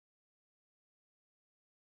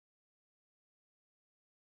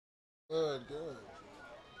Good, good.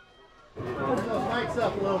 Push those mics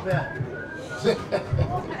up a little bit.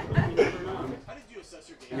 How did you assess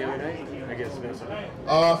your game the other night against Minnesota?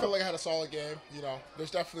 I feel like I had a solid game.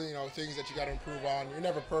 There's definitely things that you got to improve on. You're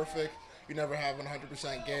never perfect. You never have a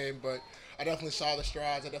 100% game, but I definitely saw the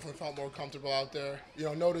strides. I definitely felt more comfortable out there.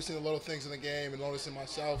 Noticing the little things in the game and noticing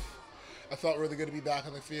myself. I felt really good to be back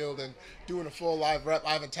on the field and doing a full live rep.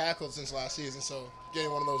 I haven't tackled since last season, so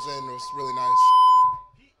getting one of those in was really nice.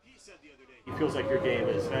 He said the other day he feels like your game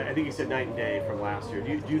is, I think he said night and day from last year.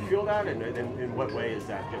 Do you feel that, and in what way is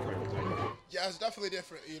that different? Yeah, it's definitely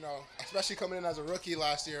different, especially coming in as a rookie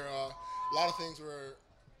last year. A lot of things were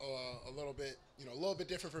a little bit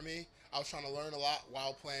different for me. I was trying to learn a lot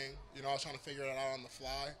while playing. I was trying to figure it out on the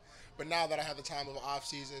fly. But now that I have the time of off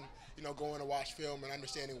season, going to watch film and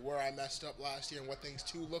understanding where I messed up last year and what things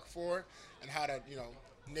to look for and how to,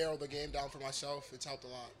 narrow the game down for myself, it's helped a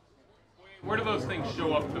lot. Where do those things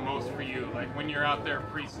show up the most for you? Like when you're out there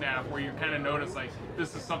pre-snap, where you kind of notice like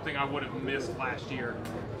this is something I would have missed last year.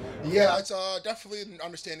 Yeah, it's definitely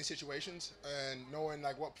understanding situations and knowing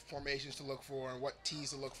like what formations to look for and what tees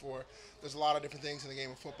to look for. There's a lot of different things in the game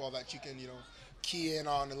of football that you can key in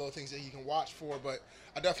on and little things that you can watch for. But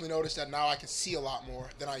I definitely noticed that now I can see a lot more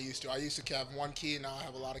than I used to. I used to have one key, and now I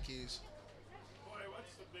have a lot of keys. Boye, what's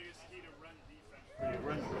the biggest key to run defense for you?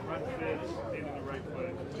 Run fit, hitting the right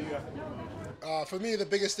foot. What do you have to do? For me, the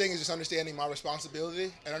biggest thing is just understanding my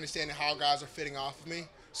responsibility and understanding how guys are fitting off of me.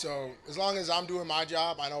 So as long as I'm doing my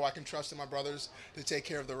job, I know I can trust in my brothers to take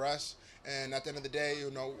care of the rest. And at the end of the day,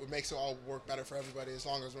 it makes it all work better for everybody as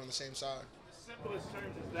long as we're on the same side. The simplest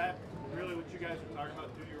terms, is that really what you guys are talking about?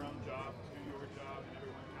 Do your own job, do your job, and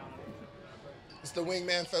everyone count on each other? It's the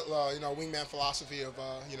wingman philosophy of,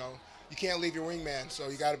 you can't leave your wingman, so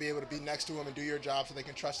you got to be able to be next to him and do your job so they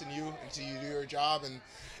can trust in you until you do your job. And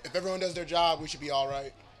if everyone does their job, we should be all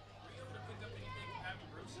right.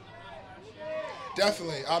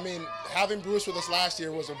 Definitely. I mean, having Bruce with us last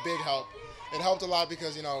year was a big help. It helped a lot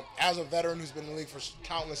because, as a veteran who's been in the league for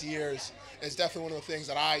countless years, it's definitely one of the things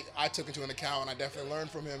that I took into an account, and I definitely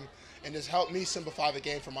learned from him and just helped me simplify the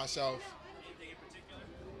game for myself.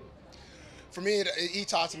 For me, he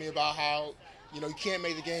taught to me about how, you can't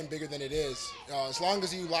make the game bigger than it is. As long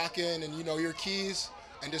as you lock in and you know your keys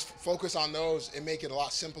and just focus on those, it make it a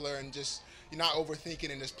lot simpler and just you're not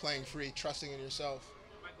overthinking and just playing free, trusting in yourself.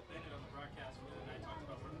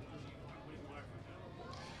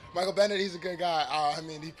 Michael Bennett, he's a good guy.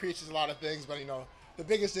 He preaches a lot of things, but, the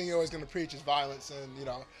biggest thing you're always going to preach is violence and,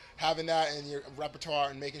 having that in your repertoire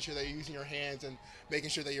and making sure that you're using your hands and making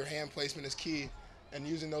sure that your hand placement is key and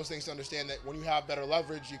using those things to understand that when you have better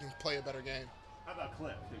leverage, you can play a better game. How about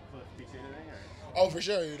Cliff? Did Cliff teach you anything? Oh, for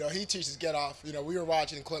sure. He teaches get off. We were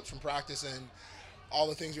watching clips from practice and all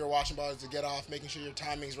the things we were watching about is to get off, making sure your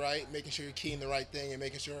timing's right, making sure you're keying the right thing, and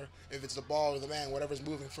making sure if it's the ball or the man, whatever's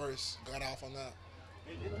moving first, get off on that.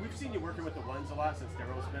 We've seen you working with the ones a lot since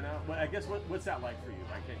Daryl's been out. But I guess what's that like for you?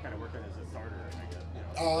 Like kind of working as a starter, I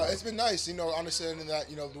guess. It's been nice, understanding that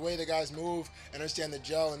the way the guys move and understand the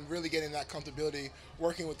gel and really getting that comfortability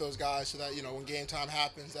working with those guys so that when game time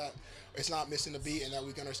happens that it's not missing a beat and that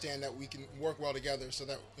we can understand that we can work well together so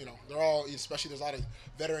that they're all, especially there's a lot of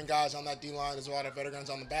veteran guys on that D line, there's a lot of veterans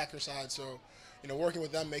on the backer side, so working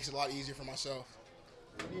with them makes it a lot easier for myself.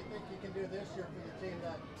 What do you think you can do this year for the team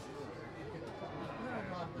that you can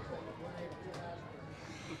accomplish that you weren't able to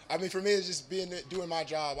last year? For me, it's just doing my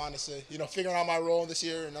job, honestly. Figuring out my role this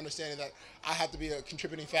year and understanding that I have to be a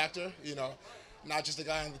contributing factor, not just a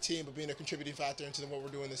guy on the team, but being a contributing factor into what we're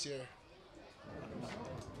doing this year.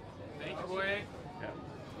 Thank you, Boye. Yeah.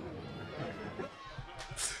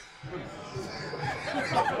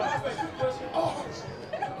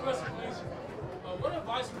 What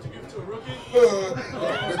advice would you give to a rookie?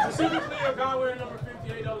 Specifically a guy wearing number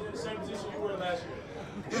 58 that was in the same position you were last year.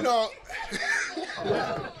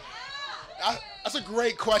 That's a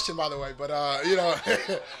great question, by the way. But,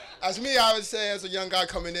 as me, I would say as a young guy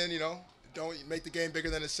coming in, don't make the game bigger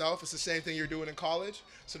than itself. It's the same thing you're doing in college.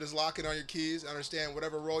 So just lock in on your keys, understand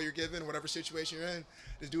whatever role you're given, whatever situation you're in,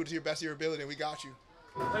 just do it to your best of your ability, and we got you.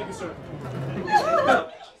 Thank you, sir.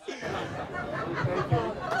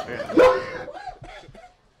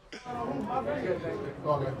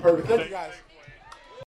 Okay, perfect. Thank you, guys.